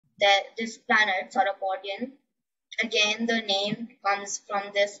this planet, Sauropaudian, again, the name comes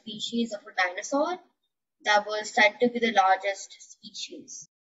from the species of a dinosaur that was said to be the largest species.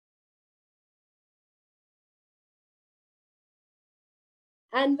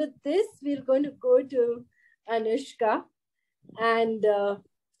 And with this, we're going to go to Anoushka. And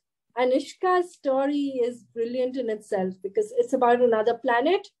Anoushka's story is brilliant in itself because it's about another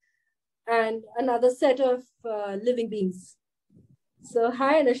planet and another set of living beings. So,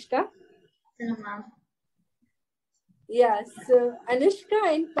 hi, Anoushka. Hello, ma'am. Yeah, so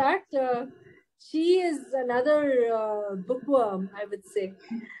Anoushka, in fact, she is another bookworm, I would say.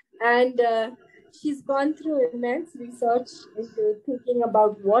 And she's gone through immense research into thinking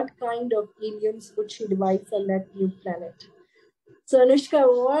about what kind of aliens would she devise on that new planet. So, Anoushka,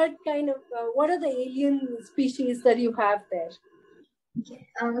 what are the alien species that you have there? Okay.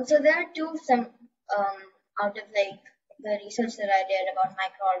 So there are two out of like the research that I did about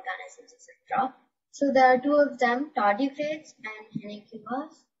microorganisms, etc. So there are two of them, Tardigrades and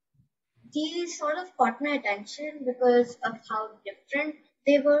Henneguyas. These sort of caught my attention because of how different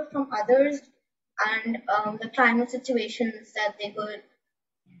they were from others and the climate situations that they would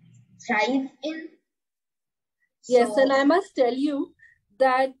thrive in. Yes, and I must tell you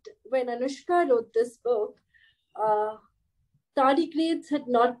that when Anoushka wrote this book, tardigrades had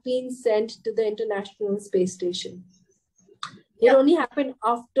not been sent to the International Space Station. It only happened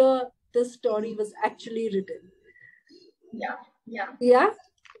after the story was actually written. Yeah.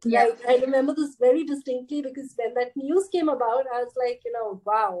 Like, I remember this very distinctly because when that news came about, I was like,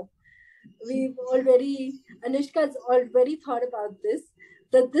 wow, Anoushka's already thought about this,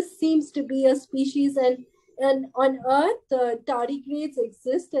 that this seems to be a species and on Earth, tardigrades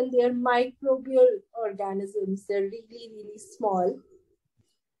exist and they are microbial organisms. They're really, really small.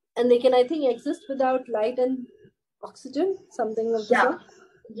 And they can, I think, exist without light and oxygen, something of the sort.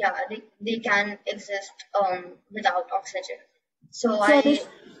 Yeah, they can exist without oxygen. So thought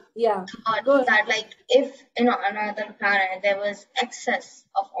that like if in another planet there was excess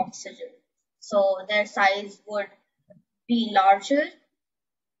of oxygen, so their size would be larger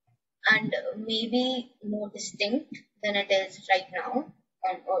and maybe more distinct than it is right now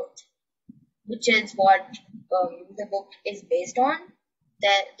on Earth, which is what the book is based on.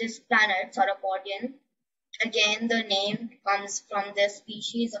 This planet, Sauropaudian, again, the name comes from the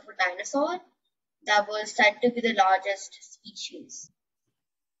species of a dinosaur that was said to be the largest species.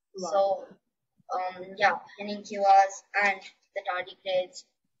 Wow. So, Henneguyas and the tardigrades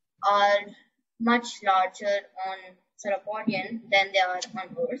are much larger on Sauropaudian than they are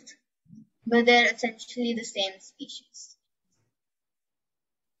on Earth, but they're essentially the same species.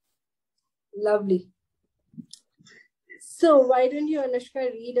 Lovely. So why don't you,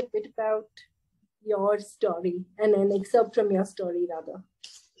 Anoushka, read a bit about your story and an excerpt from your story, rather?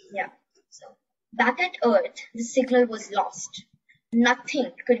 Yeah. So back at Earth, the signal was lost.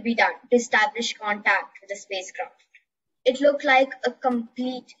 Nothing could be done to establish contact with the spacecraft. It looked like a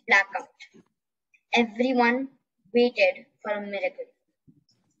complete blackout. Everyone waited for a miracle.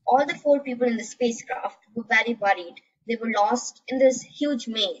 All the 4 people in the spacecraft were very worried. They were lost in this huge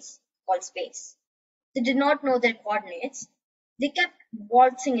maze called space. They did not know their coordinates. They kept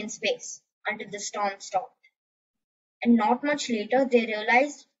waltzing in space until the storm stopped. And not much later, they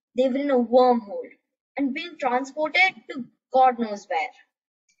realized they were in a wormhole and being transported to God knows where.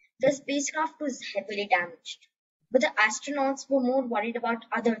 The spacecraft was heavily damaged, but the astronauts were more worried about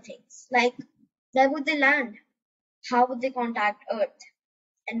other things, like where would they land? How would they contact Earth?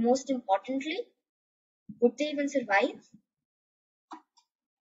 And most importantly, would they even survive?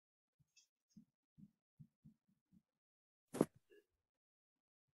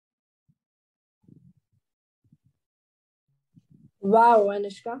 Wow,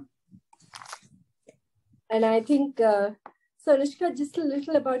 Anoushka. And I think, so Anoushka, just a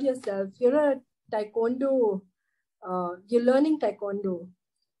little about yourself. You're a taekwondo, you're learning taekwondo,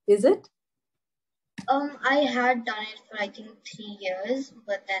 is it? I had done it for I think 3 years,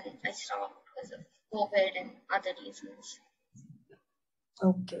 but then I stopped because of COVID and other reasons.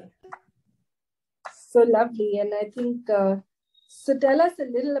 Okay. So lovely. And I think, so tell us a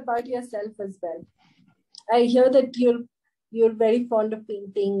little about yourself as well. I hear that you're very fond of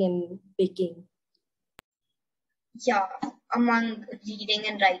painting and baking. Yeah, among reading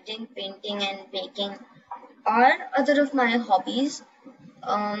and writing, painting and baking are other of my hobbies.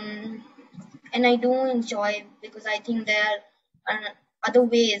 And I do enjoy because I think there are other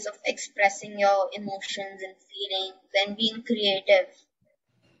ways of expressing your emotions and feelings and being creative.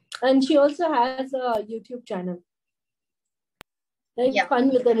 And she also has a YouTube channel. Like Fun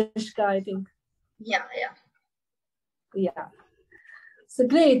with Anoushka, I think. Yeah. Yeah. So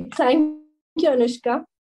great. Thank you, Anoushka.